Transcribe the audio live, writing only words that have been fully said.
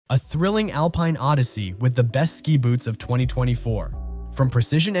A thrilling alpine odyssey with the best ski boots of 2024. From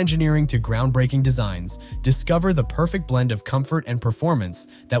precision engineering to groundbreaking designs, discover the perfect blend of comfort and performance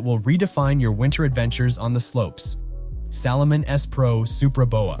that will redefine your winter adventures on the slopes. Salomon S Pro Supra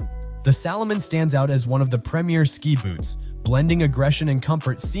Boa. The Salomon stands out as one of the premier ski boots, blending aggression and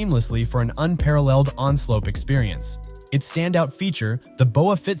comfort seamlessly for an unparalleled on-slope experience. Its standout feature, the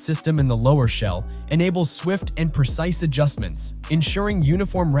BOA fit system in the lower shell, enables swift and precise adjustments, ensuring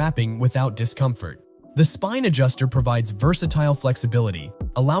uniform wrapping without discomfort. The spine adjuster provides versatile flexibility,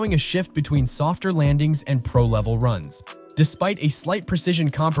 allowing a shift between softer landings and pro-level runs. Despite a slight precision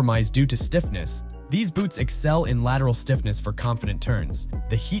compromise due to stiffness, these boots excel in lateral stiffness for confident turns.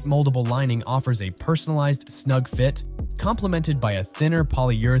 The heat-moldable lining offers a personalized, snug fit, complemented by a thinner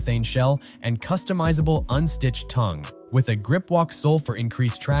polyurethane shell and customizable unstitched tongue. With a grip-walk sole for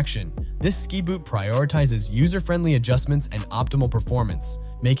increased traction, this ski boot prioritizes user-friendly adjustments and optimal performance,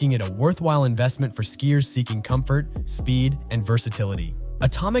 making it a worthwhile investment for skiers seeking comfort, speed, and versatility.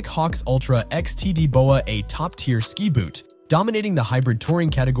 Atomic Hawx Ultra XTD BOA, a top-tier ski boot, dominating the hybrid touring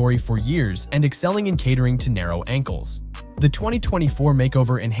category for years and excelling in catering to narrow ankles. The 2024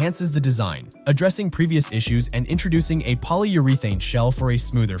 makeover enhances the design, addressing previous issues and introducing a polyurethane shell for a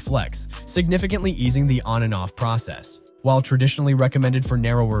smoother flex, significantly easing the on and off process. While traditionally recommended for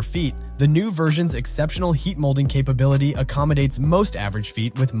narrower feet, the new version's exceptional heat molding capability accommodates most average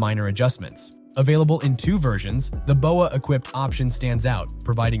feet with minor adjustments. Available in two versions, the BOA-equipped option stands out,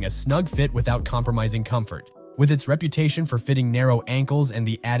 providing a snug fit without compromising comfort. With its reputation for fitting narrow ankles and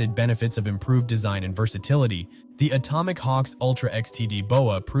the added benefits of improved design and versatility, the Atomic Hawx Ultra XTD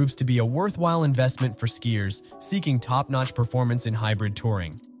BOA proves to be a worthwhile investment for skiers seeking top-notch performance in hybrid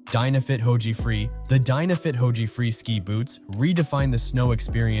touring. Dynafit Hoji-Free. The Dynafit Hoji-Free ski boots redefine the snow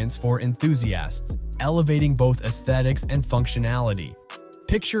experience for enthusiasts, elevating both aesthetics and functionality.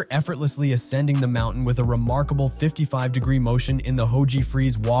 Picture effortlessly ascending the mountain with a remarkable 55-degree motion in the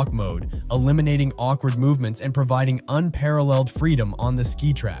Hoji-Free's walk mode, eliminating awkward movements and providing unparalleled freedom on the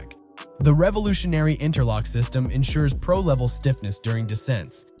ski track. The revolutionary interlock system ensures pro-level stiffness during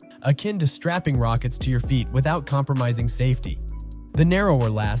descents, akin to strapping rockets to your feet without compromising safety. The narrower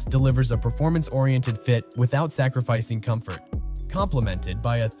last delivers a performance-oriented fit without sacrificing comfort, complemented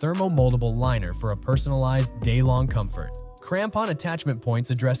by a thermo-moldable liner for a personalized day-long comfort. Crampon attachment points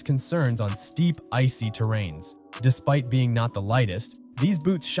address concerns on steep, icy terrains. Despite being not the lightest, these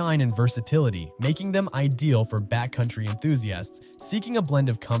boots shine in versatility, making them ideal for backcountry enthusiasts seeking a blend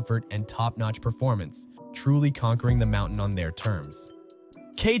of comfort and top-notch performance, truly conquering the mountain on their terms.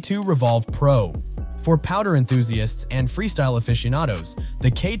 K2 Revolve Pro. For powder enthusiasts and freestyle aficionados,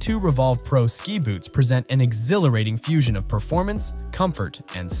 the K2 Revolve Pro ski boots present an exhilarating fusion of performance, comfort,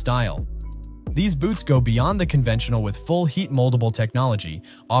 and style. These boots go beyond the conventional with full heat-moldable technology,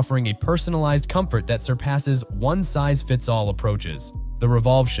 offering a personalized comfort that surpasses one-size-fits-all approaches. The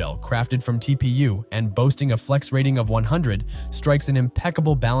Revolve shell, crafted from TPU and boasting a flex rating of 100, strikes an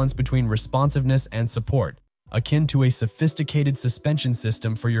impeccable balance between responsiveness and support, akin to a sophisticated suspension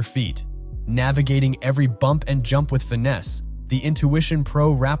system for your feet. Navigating every bump and jump with finesse, the Intuition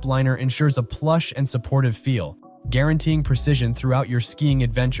Pro Wrap Liner ensures a plush and supportive feel, guaranteeing precision throughout your skiing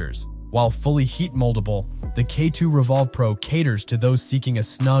adventures. While fully heat moldable, the K2 Revolve Pro caters to those seeking a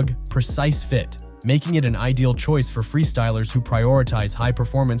snug, precise fit, making it an ideal choice for freestylers who prioritize high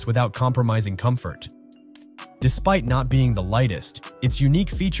performance without compromising comfort. Despite not being the lightest, its unique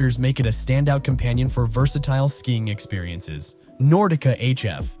features make it a standout companion for versatile skiing experiences. Nordica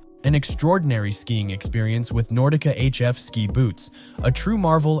HF. An extraordinary skiing experience with Nordica HF ski boots, a true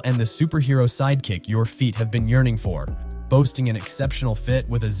marvel and the superhero sidekick your feet have been yearning for. Boasting an exceptional fit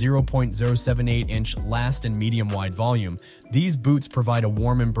with a 0.078-inch last and medium-wide volume, these boots provide a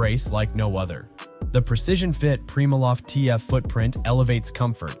warm embrace like no other. The precision-fit Primaloft TF footprint elevates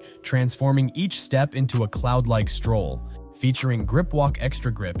comfort, transforming each step into a cloud-like stroll. Featuring Grip Walk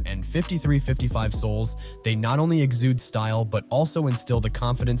Extra Grip and 53-55 soles, they not only exude style but also instill the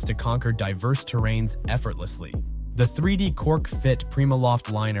confidence to conquer diverse terrains effortlessly. The 3D Cork Fit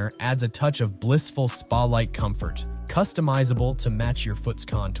Primaloft liner adds a touch of blissful spa-like comfort, customizable to match your foot's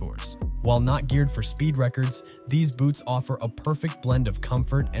contours. While not geared for speed records, these boots offer a perfect blend of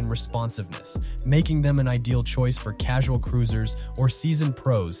comfort and responsiveness, making them an ideal choice for casual cruisers or seasoned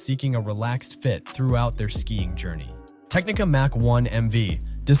pros seeking a relaxed fit throughout their skiing journey. Tecnica Mach 1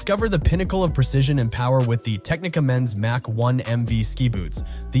 MV. Discover the pinnacle of precision and power with the Tecnica Men's Mach 1 MV ski boots,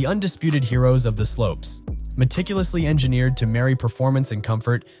 the undisputed heroes of the slopes. Meticulously engineered to marry performance and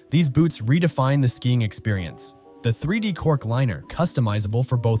comfort, these boots redefine the skiing experience. The 3D Cork liner, customizable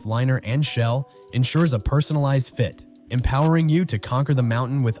for both liner and shell, ensures a personalized fit, empowering you to conquer the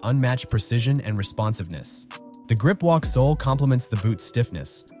mountain with unmatched precision and responsiveness. The Grip Walk sole complements the boot's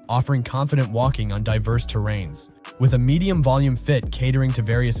stiffness, offering confident walking on diverse terrains. With a medium volume fit catering to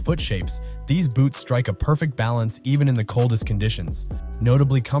various foot shapes, these boots strike a perfect balance even in the coldest conditions.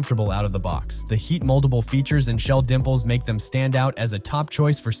 Notably comfortable out of the box, the heat-moldable features and shell dimples make them stand out as a top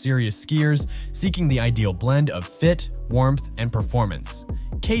choice for serious skiers seeking the ideal blend of fit, warmth, and performance.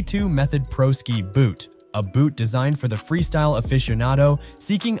 K2 Method Pro Ski Boot, a boot designed for the freestyle aficionado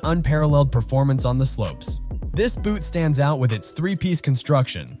seeking unparalleled performance on the slopes. This boot stands out with its three-piece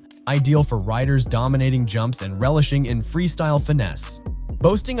construction, ideal for riders dominating jumps and relishing in freestyle finesse.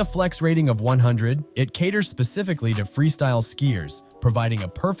 Boasting a flex rating of 100, it caters specifically to freestyle skiers, providing a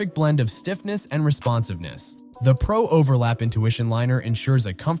perfect blend of stiffness and responsiveness. The Pro Overlap Intuition Liner ensures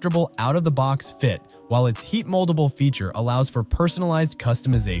a comfortable, out-of-the-box fit, while its heat-moldable feature allows for personalized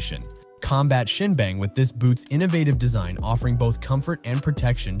customization. Combat shin bang with this boot's innovative design, offering both comfort and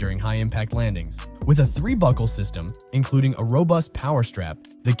protection during high-impact landings. With a 3-buckle system, including a robust power strap,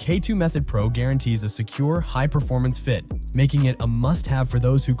 the K2 Method Pro guarantees a secure, high-performance fit, making it a must-have for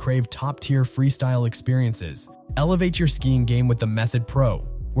those who crave top-tier freestyle experiences. Elevate your skiing game with the Method Pro,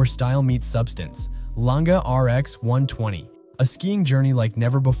 where style meets substance. Lange RX 120, a skiing journey like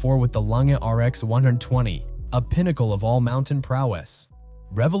never before with the Lange RX 120, a pinnacle of all mountain prowess.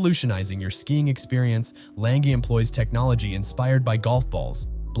 Revolutionizing your skiing experience, Lange employs technology inspired by golf balls,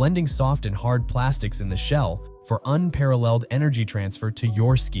 blending soft and hard plastics in the shell for unparalleled energy transfer to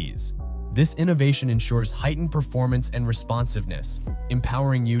your skis. This innovation ensures heightened performance and responsiveness,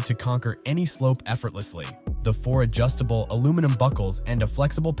 empowering you to conquer any slope effortlessly. The 4 adjustable aluminum buckles and a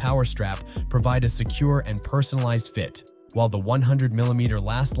flexible power strap provide a secure and personalized fit, while the 100mm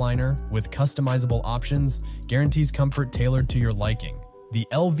last liner, with customizable options, guarantees comfort tailored to your liking. The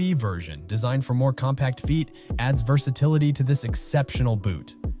LV version, designed for more compact feet, adds versatility to this exceptional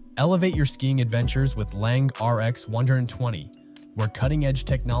boot. Elevate your skiing adventures with Lange RX 120, where cutting-edge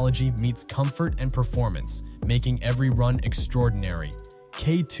technology meets comfort and performance, making every run extraordinary.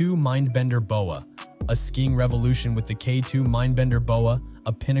 K2 Mindbender BOA, a skiing revolution with the K2 Mindbender BOA,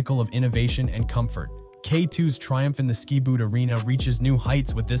 a pinnacle of innovation and comfort. K2's triumph in the ski boot arena reaches new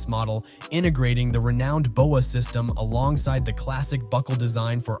heights with this model, integrating the renowned BOA system alongside the classic buckle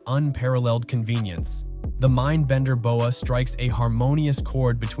design for unparalleled convenience. The Mindbender BOA strikes a harmonious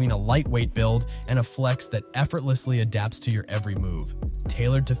chord between a lightweight build and a flex that effortlessly adapts to your every move.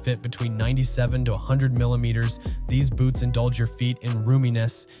 Tailored to fit between 97 to 100 millimeters, these boots indulge your feet in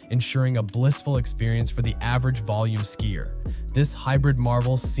roominess, ensuring a blissful experience for the average volume skier. This hybrid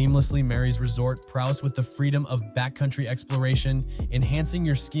marvel seamlessly marries resort prowess with the freedom of backcountry exploration, enhancing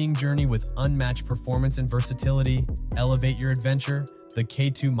your skiing journey with unmatched performance and versatility. Elevate your adventure. The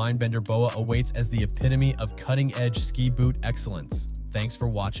K2 Mindbender BOA awaits as the epitome of cutting-edge ski boot excellence. Thanks for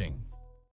watching.